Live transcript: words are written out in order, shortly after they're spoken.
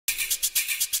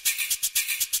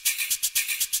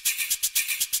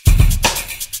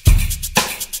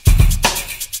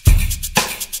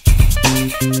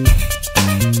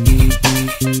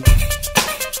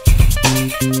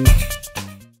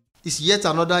yet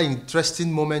another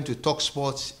interesting moment to talk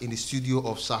sports in the studio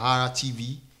of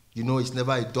SaharaTv. You know, it's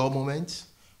never a dull moment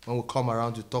when we come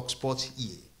around to talk sports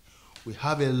here. We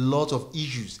have a lot of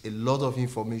issues, a lot of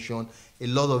information, a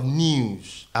lot of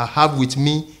news. I have with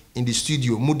me in the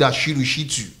studio Mudashiru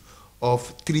Shitu of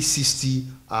 360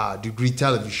 degree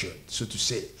television, so to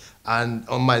say. And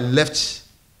on my left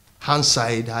hand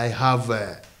side, I have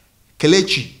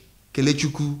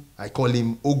Kelechuku, I call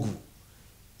him Ogu.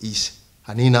 He's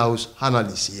an in-house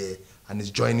analyst here and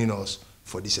is joining us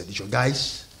for this edition.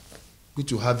 Guys, good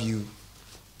to have you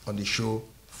on the show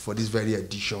for this very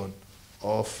edition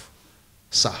of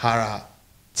Sahara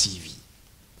TV.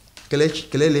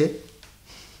 Kelele?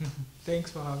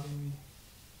 Thanks for having me.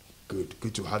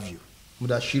 Good to have you.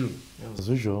 Mudashiru. As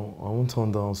usual, I won't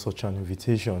turn down such an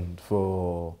invitation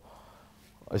for,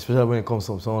 especially when it comes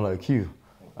from someone like you.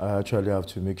 I actually have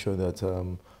to make sure that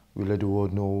we let the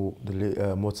world know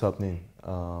what's happening,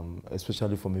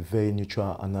 especially from a very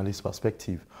neutral analyst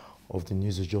perspective of the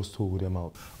news you just told them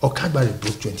out. Okagbere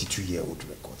broke 22-year-old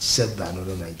record set by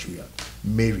another Nigerian,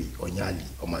 Mary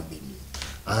Onyali-Omagbemi.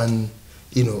 And,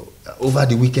 you know, over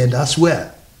the weekend as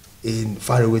well, in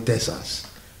faraway Texas.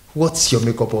 What's your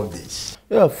makeup of this?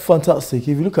 Yeah, fantastic.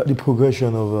 If you look at the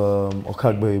progression of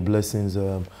Okagbere Blessing's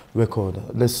record,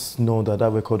 let's know that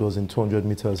that record was in 200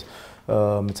 meters.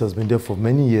 It has been there for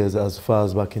many years, as far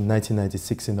as back in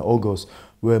 1996 in August,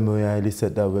 where Mary Onyali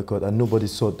set that record, and nobody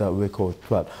sought that record.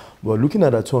 But looking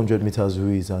at that 200 meters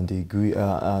race and the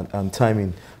and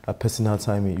timing, personal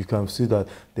timing, you can see that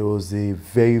there was a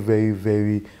very, very,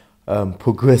 very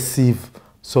progressive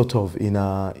sort of in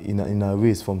a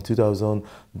race from 2000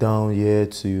 down here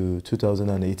to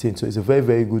 2018. So it's a very,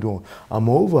 very good one. And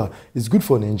moreover, it's good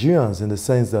for Nigerians in the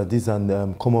sense that these are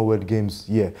Commonwealth Games.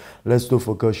 Yeah, let's not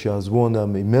forget she has won a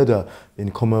medal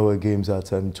in Commonwealth Games at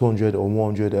 200 or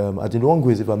 100. At the long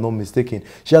race, if I'm not mistaken,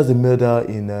 she has a medal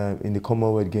in the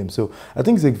Commonwealth Games. So I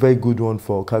think it's a very good one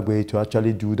for Okagbere to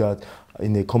actually do that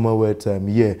in a Commonwealth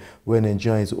year when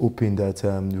Nigeria is hoping that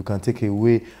you can take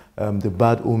away the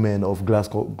bad omen of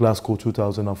Glasgow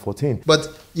 2014. But,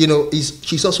 you know,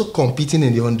 she's also competing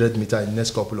in the 100 meter in the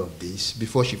next couple of days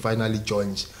before she finally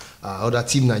joins other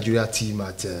Team Nigeria team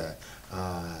at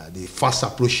the fast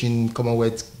approaching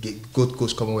Gold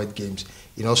Coast Commonwealth Games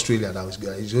in Australia that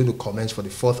is going to commence for the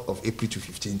 4th of April to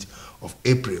 15th of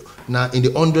April. Now, in the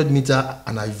 100 meter,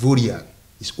 an Ivorian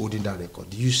is holding that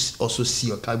record. Do you also see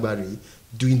Okagbere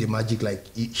doing the magic like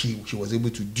she was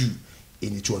able to do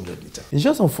in the 200 meter? It's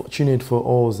just unfortunate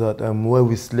for us that where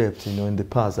we slept, you know, in the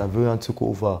past, Ivorian took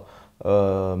over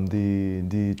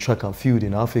the track and field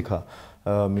in Africa.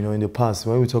 You know, in the past,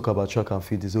 when we talk about track and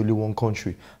field, there's only one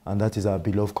country, and that is our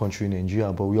beloved country,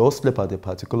 Nigeria. But we all slept at a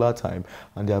particular time,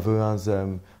 and the Ivorians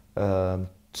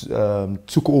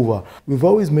took over. We've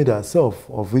always made ourselves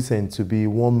of recent to be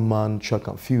one-man track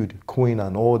and field, queen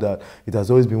and all that. It has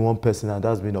always been one person, and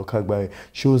that's been Okagbere.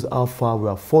 Shows how far we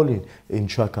are falling in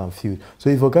track and field. So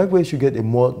if Okagbere should get a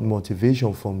more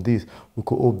motivation from this, we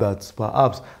could hope that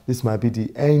perhaps this might be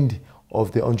the end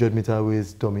of the 100-meter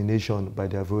race domination by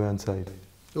the Ivorian side.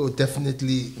 Oh,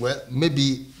 definitely. Well,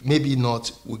 maybe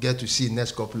not. We'll get to see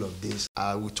next couple of days.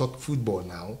 We'll talk football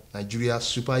now. Nigeria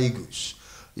Super Eagles,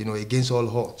 you know, against all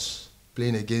odds,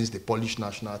 playing against the Polish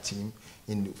national team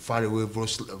in faraway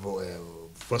Wrocław,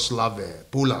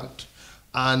 Poland.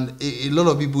 And a lot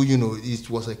of people, you know, it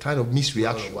was a kind of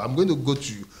misreaction. I'm going to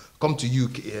come to you,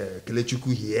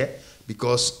 Kelechuku, here,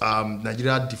 because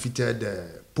Nigeria defeated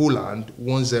Poland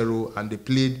 1-0, and they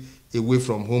played away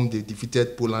from home. They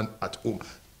defeated Poland at home.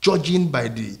 Judging by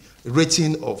the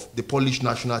rating of the Polish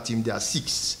national team, they are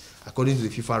 6th according to the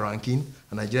FIFA ranking,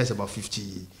 and Nigeria is about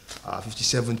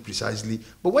 57th precisely.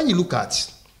 But when you look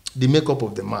at the makeup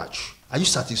of the match, are you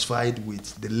satisfied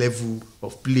with the level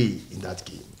of play in that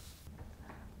game?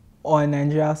 On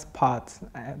Nigeria's part,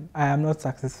 I am not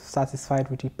satisfied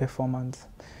with the performance.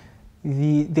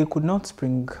 They could not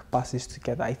spring passes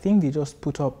together. I think they just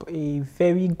put up a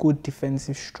very good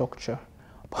defensive structure.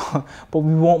 But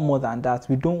we want more than that.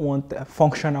 We don't want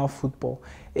functional football.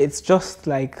 It's just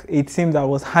like a team that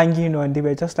was hanging on. They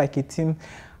were just like a team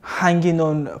hanging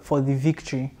on for the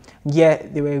victory. Yeah,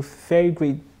 they were very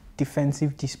great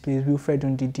defensive displays. Wilfred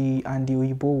Ndidi and the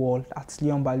Oyibo wall at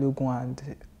Leon Balogun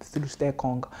and Suluster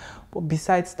Kong. But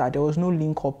besides that, there was no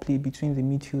link-up play between the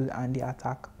midfield and the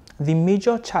attack. The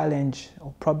major challenge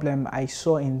or problem I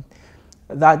saw in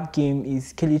that game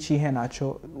is Kelechi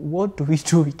Iheanacho. What do we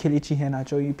do with Kelechi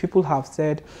Iheanacho? People have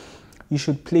said you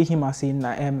should play him as in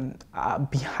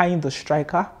behind the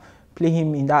striker, play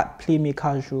him in that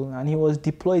playmaker role, and he was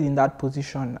deployed in that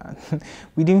position. And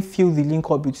we didn't feel the link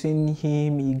up between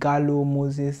him, Igalo,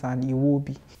 Moses, and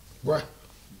Iwobi. Well,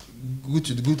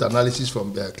 good analysis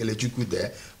from Kelechukwu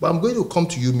there. But I'm going to come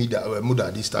to you,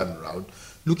 Muda, this time around.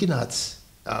 Looking at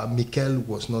Mikel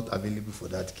was not available for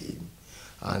that game,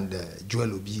 and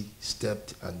Joel Obi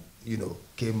stepped and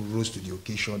rose to the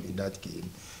occasion in that game.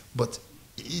 But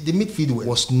the midfield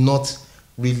was not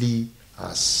really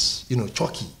as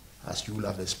chalky as you would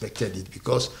have expected it,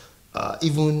 because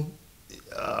even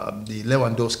the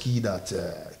Lewandowski that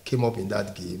came up in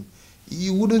that game,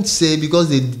 you wouldn't say, because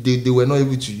they were not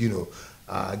able to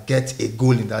get a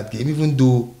goal in that game, even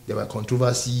though there were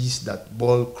controversies that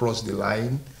ball crossed the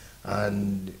line,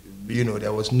 and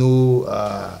there was no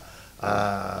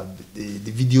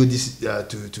the video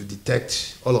to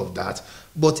detect all of that.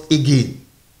 But again,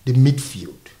 the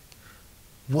midfield,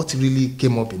 what really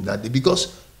came up in that day?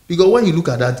 Because when you look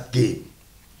at that game,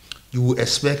 you will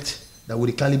expect that with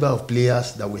the caliber of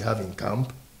players that we have in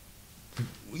camp,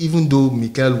 even though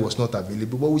Mikel was not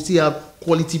available, but we still have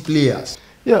quality players.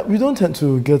 Yeah, we don't tend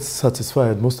to get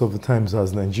satisfied most of the times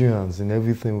as Nigerians in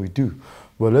everything we do.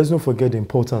 But let's not forget the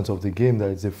importance of the game, that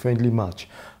it's a friendly match.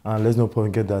 And let's not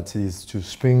forget that is to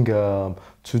spring, to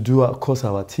cross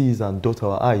our T's and dot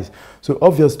our I's. So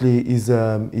obviously, is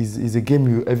a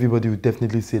game everybody will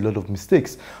definitely see a lot of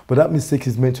mistakes. But that mistake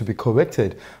is meant to be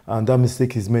corrected, and that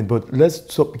mistake is meant. But let's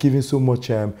stop giving so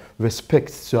much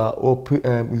respect to our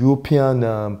European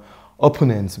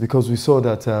opponents, because we saw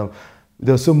that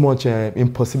there's so much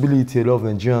impossibility. A lot of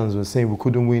Nigerians were saying we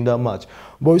couldn't win that match.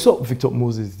 But we saw what Victor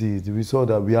Moses did. We saw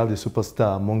that we have the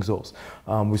superstar amongst us.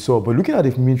 But looking at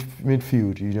the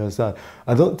midfield, you understand,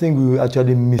 I don't think we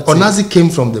actually missed. Onazi came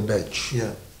from the bench.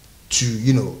 Yeah.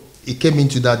 He came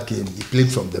into that game, he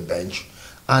played from the bench.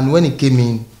 And when he came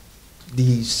in,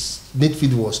 the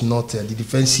midfield was not the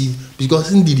defensive,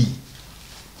 because Ndidi,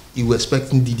 he was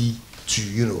expecting Ndidi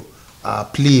to,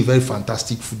 play very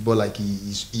fantastic football like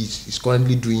he's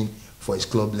currently doing for his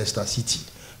club, Leicester City.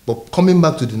 But coming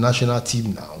back to the national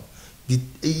team now,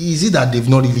 is it that they've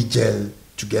not really gelled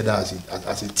together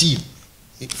as a team,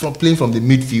 from playing from the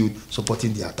midfield,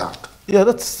 supporting the attack? Yeah,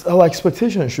 that's our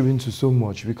expectation should be into so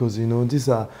much, because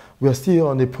we are still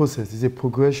on a process. It's a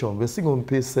progression. We're still going to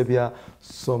play Serbia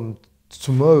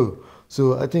tomorrow.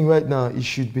 So I think right now it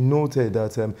should be noted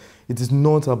that it is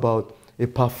not about a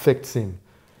perfect team.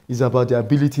 It's about the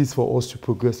abilities for us to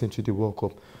progress into the World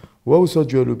Cup. What we saw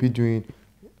Joel Obi doing,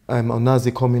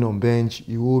 Onazi coming on bench,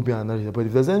 he will be another. But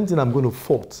if there's anything I'm going to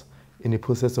fault in the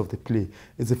process of the play,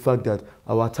 it's the fact that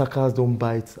our attackers don't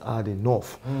bite hard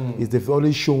enough. They've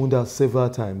already shown that several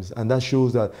times, and that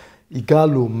shows that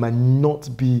Igalo might not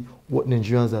be what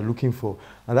Nigerians are looking for.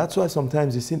 And that's why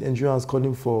sometimes you see Nigerians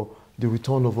calling for the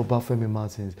return of Obafemi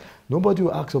Martins. Nobody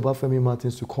will ask Obafemi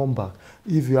Martins to come back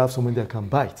if you have someone that can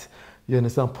bite. You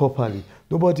understand, properly.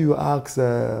 Nobody will ask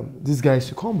these guys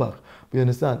to come back. You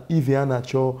understand, if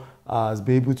Iheanacho has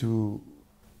been able to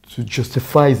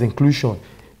justify his inclusion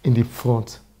in the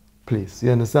front place.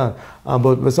 You understand?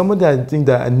 But somebody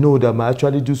I know that might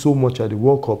actually do so much at the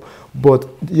World Cup, but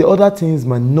the other things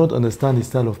might not understand his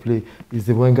style of play, is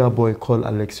the Wenger boy called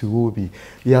Alex Iwobi.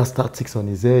 He has tactics on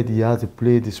his head, he has to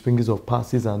play the springings of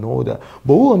passes and all that.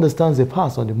 But who understands the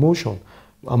pass on the motion?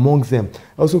 Amongst them,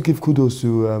 I also give kudos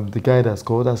to the guy that's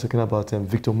called, that's talking about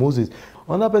Victor Moses.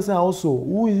 Another person also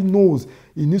who he knows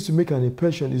he needs to make an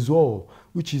impression as well,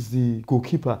 which is the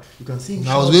goalkeeper. You can see.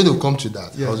 I was going to come to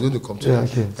that. Yeah. I was going to come to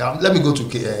that. Okay. Let me go to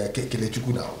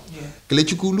Kelechukwu now. Yeah.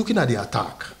 Kelechukwu, looking at the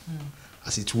attack,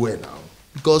 as it were now,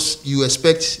 because you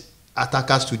expect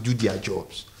attackers to do their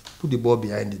jobs, put the ball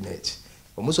behind the net.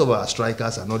 But most of our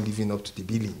strikers are not living up to the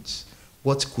billings.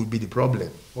 What could be the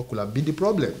problem? What could have been the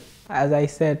problem? As I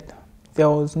said, there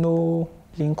was no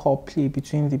link-up play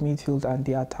between the midfield and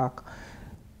the attack.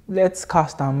 Let's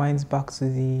cast our minds back to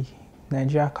the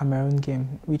Nigeria-Cameroon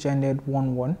game, which ended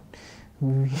 1-1.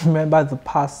 Remember the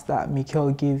pass that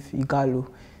Mikel gave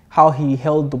Igalo, how he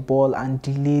held the ball and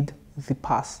delayed the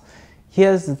pass.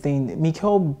 Here's the thing,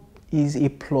 Mikel is a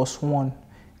 +1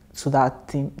 to that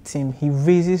team. He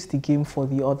raises the game for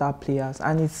the other players,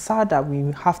 and it's sad that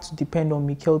we have to depend on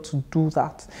Mikel to do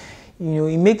that.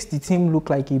 It makes the team look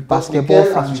like a basketball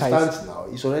franchise. As he stands now,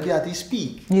 he's already at his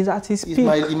peak. He's at his peak. He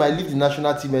might leave the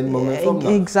national team any moment from now.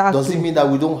 Exactly. Does it mean that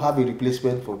we don't have a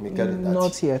replacement for Mikel in that?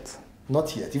 Not yet.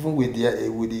 Not yet. Even with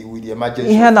the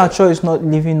emergency. Iheanacho is not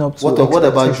living up to what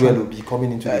about Joel Obi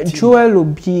coming into the team? Joel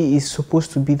Obi is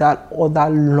supposed to be that other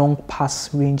long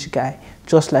pass range guy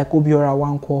just like Obiora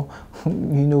Wankwo,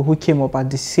 who came up at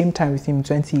the same time with him in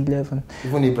 2011.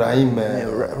 Even Ibrahim,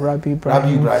 Rabi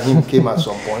Ibrahim came at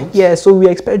some point. Yeah, so we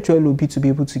expect Joel Obi to be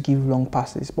able to give long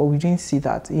passes, but we didn't see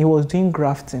that. He was doing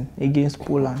grafting against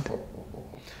Poland.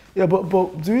 Yeah, but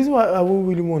the reason why I won't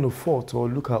really want to fault or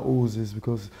look at O's is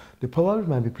because they probably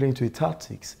might be playing to a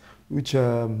tactics, which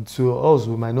to us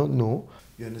we might not know.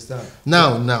 You understand?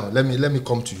 Now, let me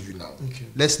come to you now. Okay.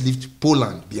 Let's leave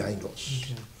Poland behind us.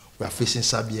 Okay. We are facing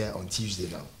Serbia on Tuesday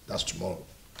now. That's tomorrow.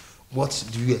 What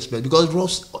do you expect? Because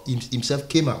Ross himself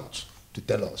came out to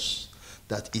tell us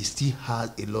that he still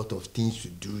has a lot of things to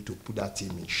do to put that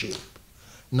team in shape.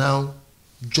 Now,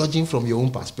 judging from your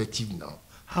own perspective now,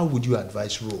 how would you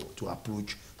advise Ro to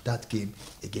approach that game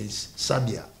against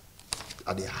Serbia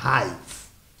at the Hive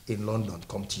in London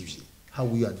come Tuesday? How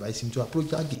will you advise him to approach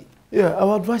that game? Yeah, I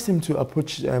would advise him to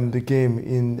approach the game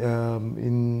in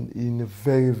a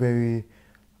very, very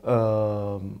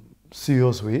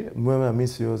serious way. When I mean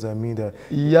serious, I mean that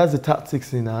he has the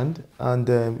tactics in hand,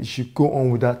 and he should go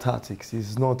on with that tactics.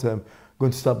 He's not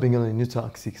going to start bringing on new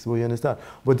tactics. Well, you understand?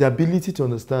 But the ability to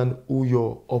understand who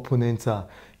your opponents are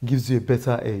gives you a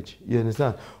better edge. You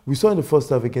understand? We saw in the first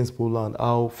half against Poland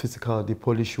how physical the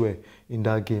Polish were in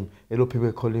that game. A lot of people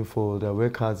were calling for the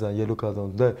red cards and yellow cards.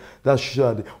 That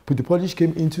showed. But the Polish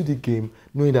came into the game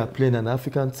knowing they're playing an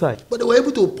African side. But they were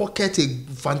able to pocket a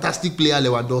fantastic player,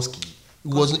 Lewandowski.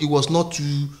 It was not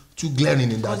too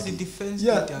glaring in that. Because the defense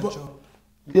did their job.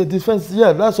 Yeah, defense.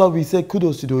 Yeah, that's why we say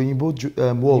kudos to the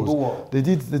Imbo walls. They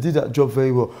did that job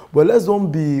very well. But let's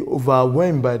don't be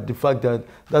overwhelmed by the fact that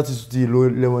that is the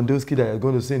Lewandowski that you're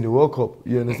going to see in the World Cup.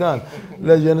 You understand?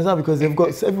 You understand? Because they've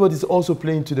got everybody's also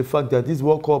playing to the fact that this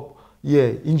World Cup,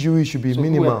 injury should be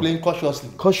minimal. We're playing cautiously.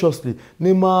 Cautiously.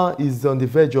 Neymar is on the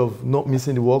verge of not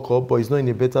missing the World Cup, but he's not in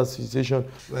a better situation.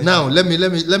 Now let me go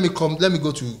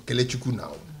to Kelechukwu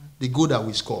now. The goal that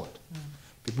we scored.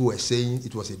 People were saying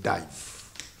it was a dive.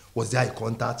 Was there eye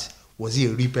contact? Was it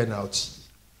a real penalty?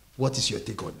 What is your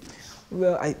take on this?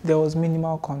 Well, there was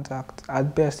minimal contact.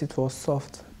 At best, it was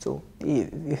soft. So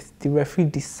if the referee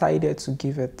decided to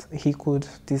give it, he could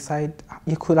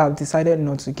have decided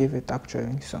not to give it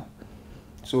actually.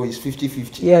 So it's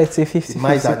 50-50. Yeah, it's a 50-50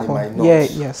 might and it might not. Yeah,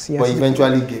 yes. But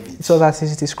eventually gave it. So that's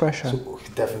his discretion. So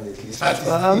definitely. That's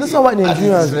not why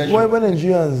Nigerians.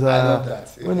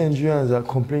 When Nigerians are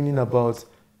complaining about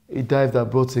a dive that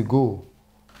brought a goal.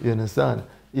 You understand?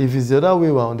 If it's the other way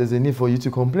around, there's a need for you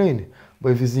to complain.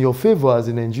 But if it's in your favor as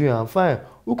a Nigerian, fine.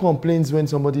 Who complains when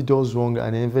somebody does wrong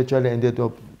and eventually ended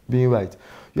up being right?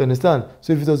 You understand?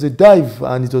 So if it was a dive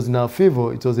and it was in our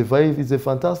favor, it's a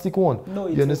fantastic one. No,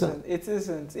 it isn't. It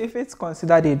isn't. If it's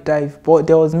considered a dive, but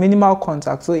there was minimal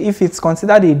contact. So if it's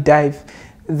considered a dive,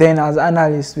 then as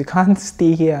analysts, we can't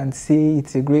stay here and say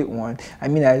it's a great one. I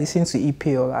mean, I listen to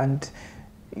EPL and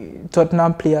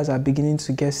Tottenham players are beginning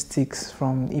to get sticks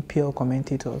from EPL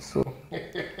commentators. So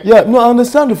yeah, no, I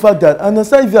understand the fact that. I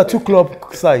understand if you are two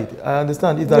club side. I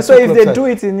understand if so if they do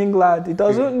it in England, it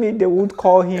doesn't mean they would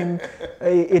call him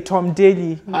a Tom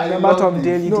Daly. Remember Tom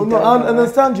Daly? No, I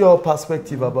understand your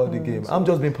perspective about the game. I'm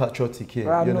just being patriotic here.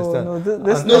 You understand?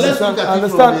 Let's look at it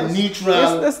from a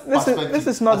neutral perspective. This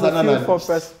is not the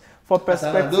field for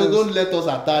perspective. Don't let us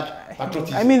attach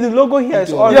patriotism. I mean, the logo here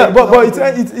is already... Yeah, but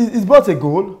it's brought a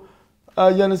goal.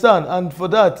 You understand? And for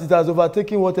that, it has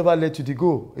overtaken whatever led to the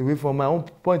goal, away from my own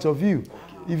point of view.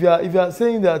 If you are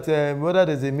saying that whether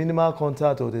there's a minimal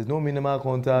contact or there's no minimal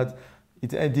contact,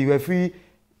 the referee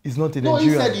is not a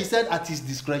Nigerian. No, he said at his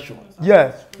discretion.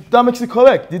 Yeah, that makes it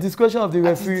correct. The discretion of the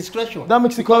referee. At his discretion. That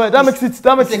makes it correct. That makes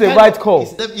it the right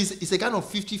call. It's a kind of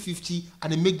 50-50,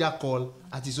 and he make that call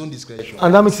at his own discretion.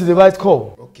 And that makes it the right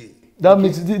call. Okay. That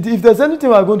makes it, if there's anything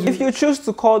we're going to... If you choose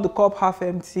to call the cup half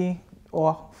empty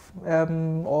or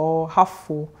half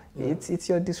full, it's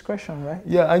your discretion, right?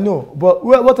 Yeah, I know. But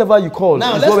whatever you call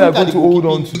now, is what we are going to hold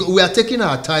on to. We are taking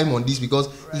our time on this because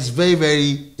it's very,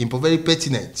 very important, very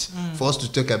pertinent for us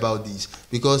to talk about this.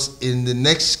 Because in the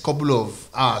next couple of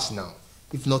hours now,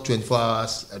 if not 24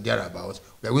 hours thereabouts,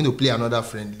 we are going to play another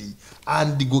friendly.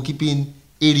 And the goalkeeping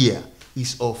area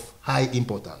is of high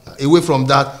importance. Away from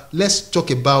that, let's talk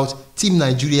about Team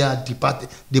Nigeria departed.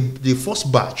 The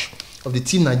first batch of the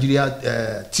Team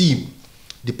Nigeria team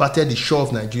departed the shore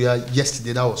of Nigeria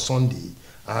yesterday. That was Sunday,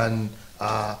 and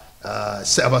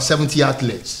about 70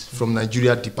 athletes from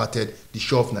Nigeria departed the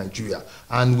shore of Nigeria.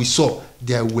 And we saw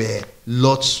there were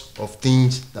lots of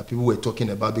things that people were talking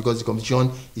about because the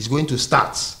competition is going to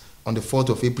start on the 4th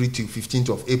of April to 15th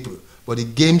of April. But the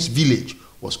games village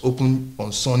was open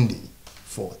on Sunday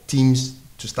for teams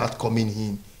to start coming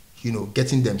in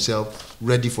getting themselves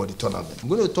ready for the tournament. I'm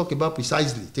going to talk about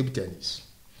precisely table tennis,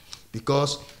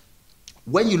 because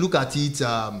when you look at it,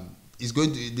 it's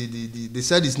going to, they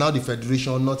said it's now the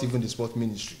federation, not even the sport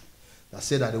ministry, that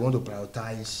said that they want to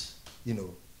prioritize,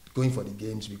 going for the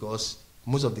games, because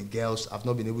most of the girls have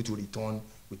not been able to return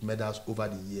with medals over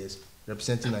the years,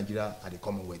 representing Nigeria at the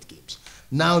Commonwealth Games.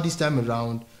 Now, this time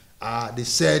around, they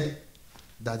said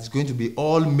that it's going to be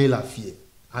all male affair,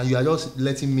 and you are just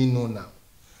letting me know now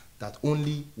that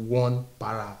only one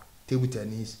para table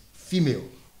tennis female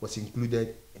was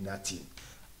included in that team.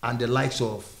 And the likes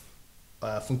of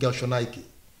Funke Oshonaike,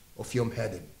 Ofiom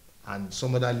Hedem, and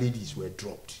some other ladies were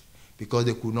dropped because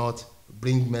they could not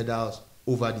bring medals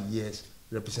over the years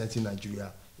representing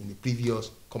Nigeria in the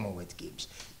previous Commonwealth Games.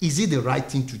 Is it the right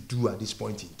thing to do at this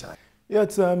point in time? Yeah,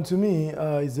 to me,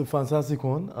 it's a fantastic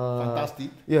one. Fantastic.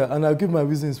 Yeah, and I'll give my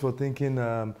reasons for thinking,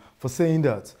 for saying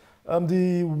that.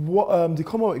 The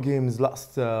Commonwealth Games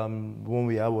last one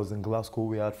we had was in Glasgow.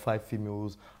 We had 5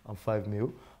 females and 5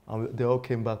 male, and they all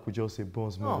came back with just a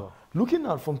bronze medal. Looking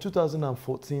at from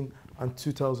 2014 and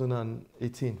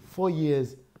 2018, 4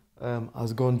 years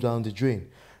has gone down the drain.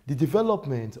 The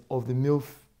development of the male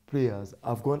players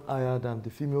have gone higher than the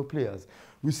female players.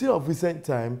 We see of recent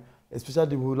time,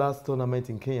 especially the last tournament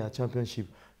in Kenya Championship.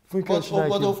 But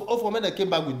for men that came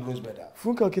back with bronze medal.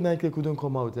 Funke Oshonaike couldn't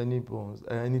come out with any bronze,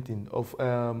 anything of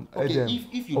okay,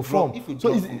 if you drop,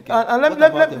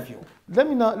 let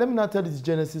me now tell you the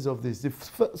genesis of this. The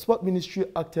sport ministry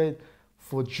acted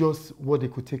for just what they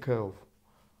could take care of.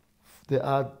 They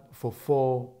had for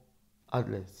 4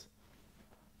 athletes.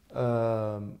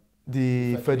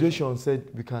 The federation said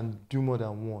we can do more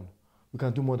than 1. We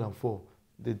can do more than 4.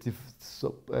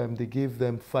 They gave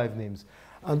them 5 names.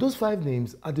 And those 5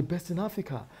 names are the best in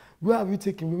Africa. Where are we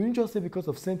taking? We wouldn't just say because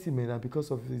of sentiment and because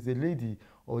of it's a lady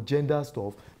or gender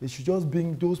stuff. They should just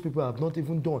bring those people who have not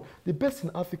even done. The best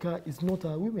in Africa is not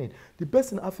our women. The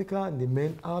best in Africa and the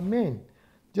men are men.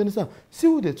 Do you understand? See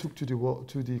who they took to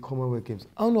the Commonwealth Games.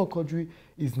 Okagbere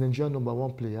is Nigerian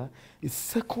 #1 player. He's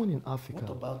second in Africa.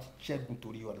 What about Segun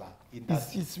Toriola?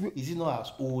 Is he not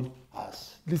as old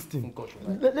as? Listen,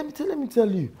 let me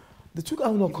tell you. They took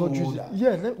Okagbere.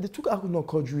 Yeah, they took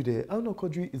Okagbere there.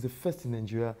 Okagbere is the first in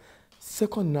Nigeria,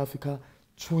 second in Africa,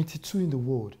 22 in the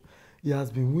world. He has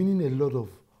been winning a lot of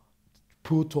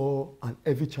Pro Tour and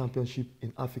every championship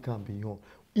in Africa and beyond,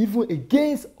 even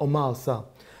against Omar Assam.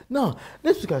 Now,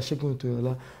 let's look at Segun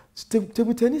Toriola.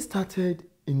 Table tennis started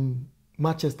in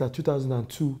Manchester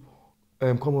 2002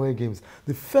 Commonwealth Games.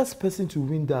 The first person to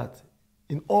win that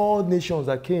in all nations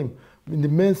that came in the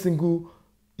men's single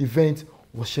event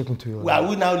was Segun Toriola. Are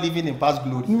we now living in past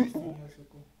glory?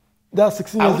 That's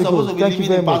 16 years ago. Supposed to be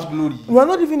living in past glory. We are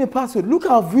not living in past glory. Look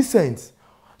how recent.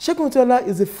 Segun Toriola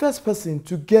is the first person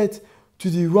to get to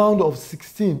the round of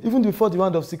 16, even before the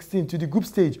round of 16, to the group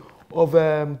stage of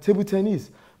table tennis.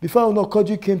 Before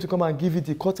Okagbere came to come and give it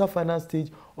the quarter-final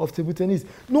stage of table tennis.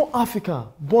 No African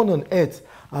born on earth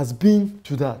has been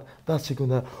to that. That's Segun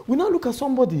Toriola. We now look at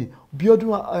somebody, Biodun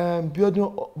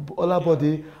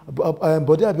Olabode,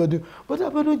 Bode Abiodun. Bode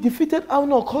Abiodun defeated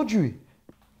Okagbere.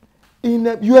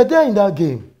 You were there in that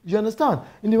game. You understand?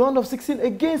 In the round of 16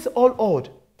 against all odds.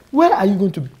 Where are you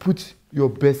going to put your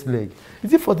best leg?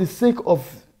 Is it for the sake of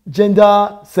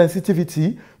gender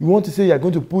sensitivity? You want to say you are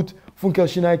going to put Funke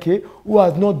Oshonaike, who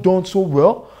has not done so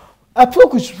well? I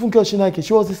talked with Funke Oshonaike.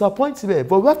 She was disappointed there.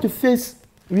 But we have to face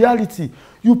reality.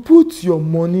 You put your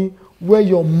money where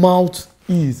your mouth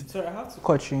is. Sorry, I have to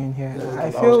cut you in here. I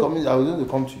was going to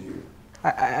come to you.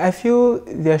 I feel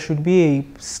there should be a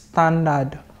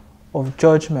standard of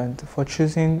judgment for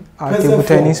choosing our table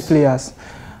tennis players.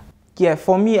 Yeah,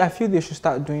 for me, I feel they should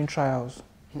start doing trials.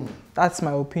 That's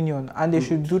my opinion. And they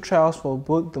should do trials for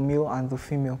both the male and the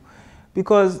female.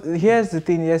 Because here's the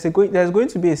thing, there's going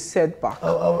to be a setback.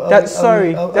 I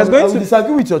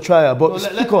disagree with your trial, but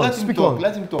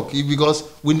let him talk. Because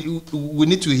we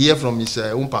need to hear from his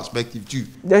own perspective too.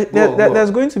 There's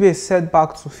going to be a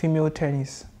setback to female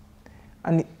tennis.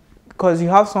 And because you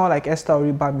have someone like Esther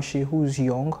Oribamiche, who's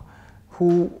young,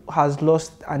 who has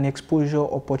lost an exposure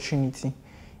opportunity.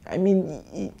 I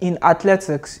mean, in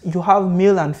athletics, you have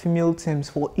male and female teams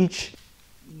for each.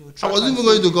 I was even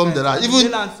going to come to that.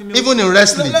 Even in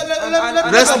wrestling,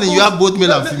 you have both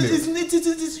male and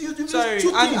female. Sorry,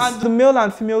 and the male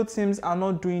and female teams are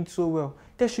not doing so well.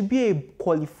 There should be a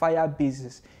qualifier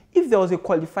basis. If there was a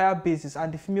qualifier basis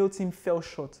and the female team fell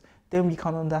short, then we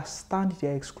can understand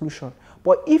their exclusion.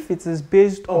 But if it is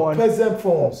based on present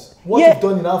forms, what you've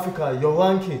done in Africa, your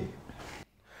ranking.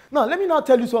 Now, let me now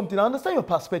tell you something. I understand your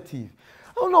perspective.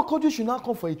 Okagbere should not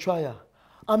come for a trial.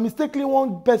 and mistakenly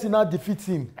one person now defeats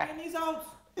him. And he's out.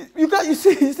 You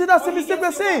see that's the mistake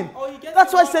we're saying.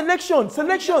 That's why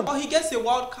selection. Or he gets a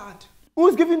wild card.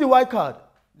 Who's giving the wild card?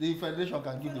 The federation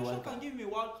can give the wild card. Can give me a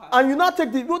wild card. And you now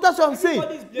take the. Well, that's what I'm saying.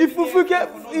 If we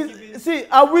get, see,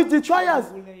 are we the trials?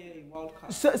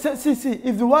 See,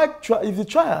 if the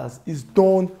trials is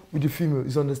done with the female,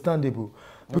 it's understandable.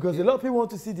 Because a lot of people want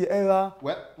to see the era.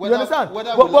 You understand? But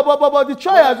the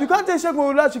trials, you can't take Segun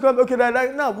Ola to come. Okay,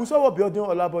 like now, we saw what Biodun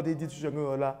Olabode did to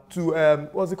Segun Ola. To,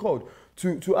 what's it called?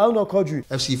 To Aruna Kodri.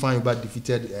 FC Ifeanyi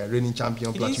defeated reigning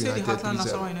champion Plateau United. Did you say the Heartland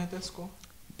Nasarawa United score?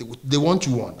 They won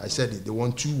 2-1. I said it. They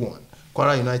won 2-1.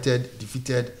 Kwara United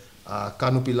defeated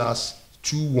Kano Pillars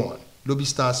 2-1. Lobby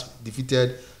Stars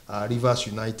defeated Rivers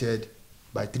United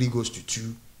by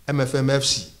 3-2. MFM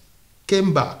FC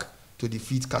came back to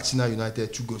defeat Katsina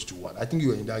United 2-1. I think you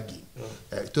were in that game.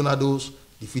 Yeah. Tornadoes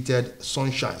defeated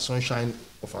Sunshine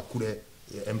of Akure,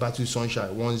 Mbatu Sunshine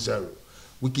 1-0.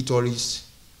 Wiki Tourists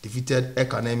defeated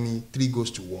Ekanemi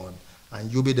 3-1.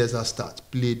 And Yobe Desert Stars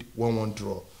played 1-1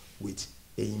 draw with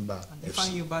Eimba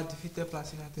FC. Ifeanyi defeated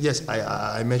Plateau United. Yes,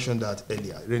 I mentioned that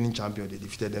earlier. Reigning champion, they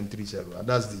defeated them 3-0. And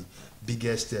that's the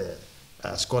biggest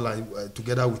scoreline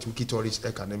together with Wiki Tourists,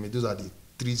 Ekanemi. Those are the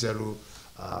 3-0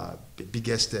 the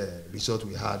biggest result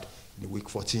we had in the week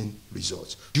 14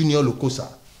 results. Junior Lokosa,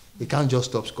 he can't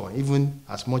just stop scoring. Even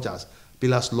as much as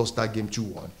Pillars lost that game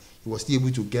 2-1, he was still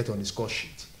able to get on the score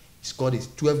sheet. He scored his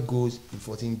 12 goals in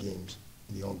 14 games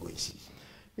in the ongoing season.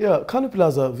 Yeah, Kano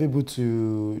Pillars are able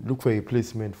to look for a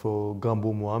replacement for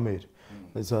Gambo Mohamed.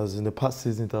 It has in the past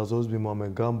season, it has always been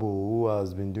Mohamed Gambo who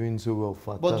has been doing so well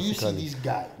fantastically. But do you see this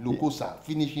guy, Lokosa,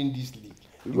 finishing this league,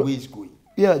 the way he's going?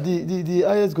 Yeah, the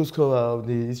highest goal scorer of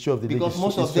the history of the league. Because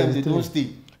most of them, they don't stay.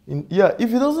 Yeah, if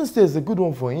he doesn't stay, it's a good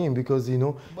one for him because, you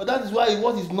know. But that is why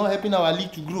what is not helping our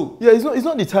league to grow. Yeah, it's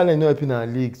not the talent not helping our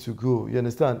league to grow, you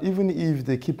understand? Even if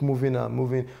they keep moving and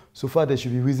moving, so far there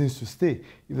should be reasons to stay.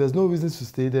 If there's no reasons to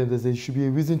stay, then there should be a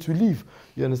reason to leave,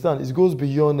 you understand? It goes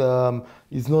beyond,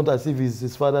 it's not as if it's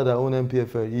his father that owns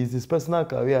NPFL. It's his personal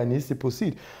career and he needs to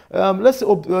proceed. Let's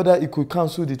hope whether he could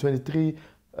cancel the 23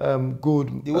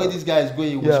 gold. The way this guy is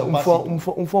going,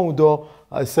 Udo,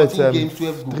 I said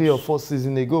 3 or 4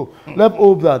 seasons ago. Let's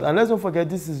hope that, and let's not forget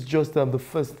this is just the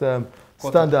first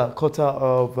standard quarter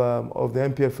of the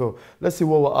NPFL. Let's see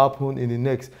what will happen in the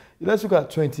next. Let's look at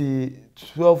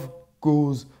 12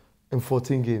 goals in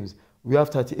 14 games. We have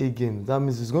 38 games. That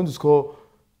means he's going to score.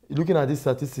 Looking at this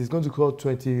statistics, he's going to score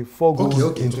 24 goals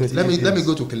in 28 games. Let me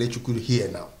go to Kelechukwu here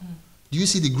now. Do you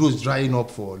see the growth drying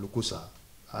up for Lokosa?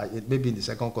 Maybe in the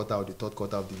second quarter or the third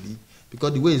quarter of the league,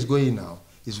 because the way it's going now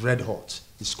is red hot.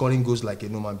 He's scoring goals like a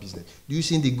normal business. Do you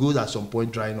see the goals at some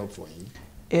point drying up for him?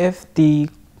 If the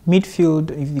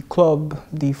midfield, if the club,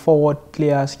 the forward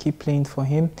players keep playing for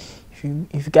him,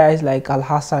 if guys like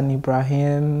Al-Hassan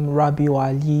Ibrahim, Rabiu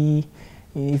Ali,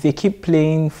 if they keep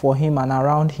playing for him and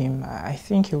around him, I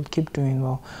think he'll keep doing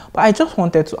well. But I just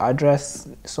wanted to address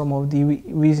some of the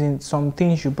reasons, some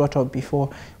things you brought up before.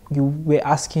 You were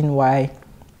asking why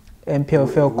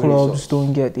NPFL clubs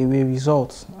don't get away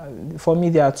results. For me,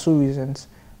 there are 2 reasons.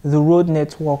 The road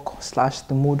network /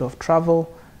 the mode of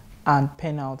travel and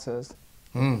penalties.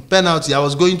 Penalty, I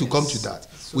was going to come to that.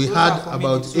 So we had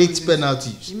about 8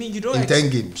 penalties in 10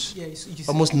 games. Yeah,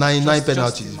 almost 9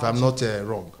 penalties, if I'm not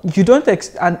wrong. You don't,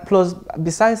 and plus,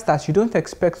 besides that, you don't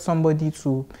expect somebody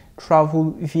to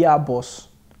travel via bus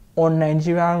on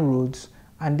Nigerian roads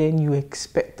and then you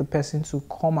expect the person to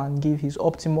come and give his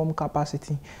optimum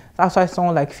capacity. That's why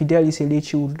someone like Fidelis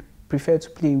Elechi would prefer to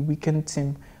play a weekend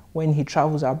team when he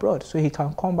travels abroad, so he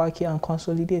can come back here and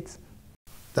consolidate.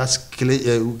 That's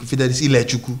Fidelis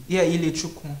Ilechukwu. Yeah,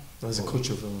 Ilechukwu. That's the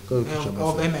coach of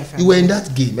MFM. You were in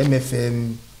that game,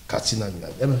 MFM Katsina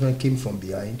United. MFM came from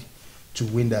behind to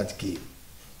win that game.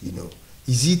 You know,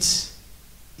 is it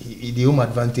the home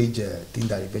advantage thing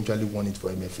that eventually won it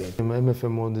for MFM?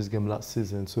 MFM won this game last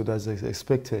season, so that's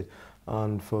expected.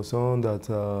 And for someone that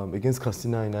against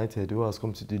Katsina United, who has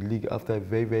come to the league after a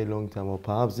very, very long time, or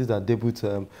perhaps this is a debut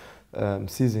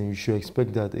season, you should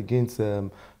expect that against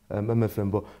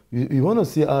MFM. But you want to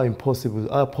see how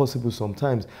possible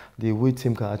sometimes the away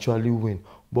team can actually win.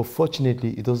 But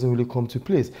fortunately, it doesn't really come to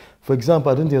place. For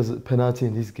example, I don't think there's a penalty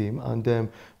in this game, and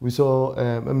we saw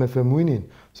MFM winning.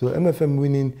 So MFM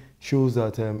winning shows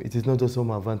that it is not just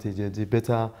home advantage, it's a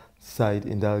better side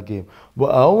in that game. But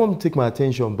I want to take my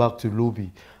attention back to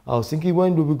Lobby. I was thinking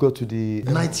when Lobby got to the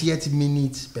 90th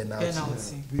minute penalty.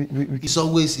 It's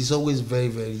always very,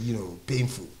 very,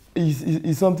 painful.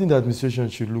 It's something that administration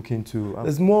should look into.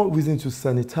 There's more reason to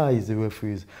sanitize the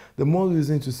referees. There's more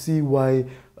reason to see why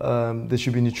there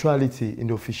should be neutrality in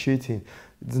the officiating.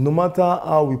 No matter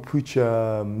how we preach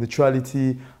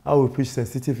neutrality, how we preach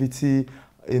sensitivity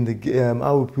in the game,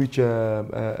 how we preach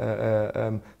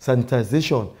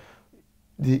sanitization,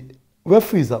 the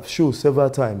referees have shown several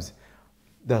times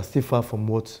they are still far from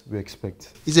what we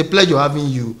expect. It's a pleasure having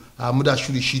you, Muda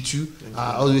Shurishitu.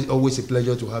 Always a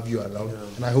pleasure to have you around.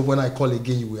 Yeah. And I hope when I call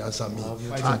again, you will answer me.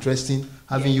 It's interesting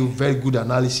having you, very good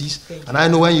analysis. And I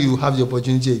know when you have the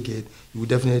opportunity again, you will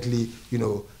definitely, you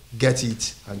know, get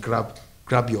it and grab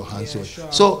your hands on.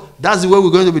 Sure. So that's the way we're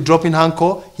going to be dropping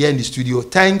Anchor here in the studio.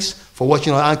 Thanks for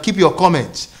watching, and keep your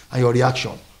comments and your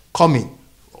reaction coming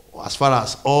as far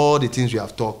as all the things we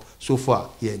have talked so far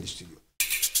here in the studio.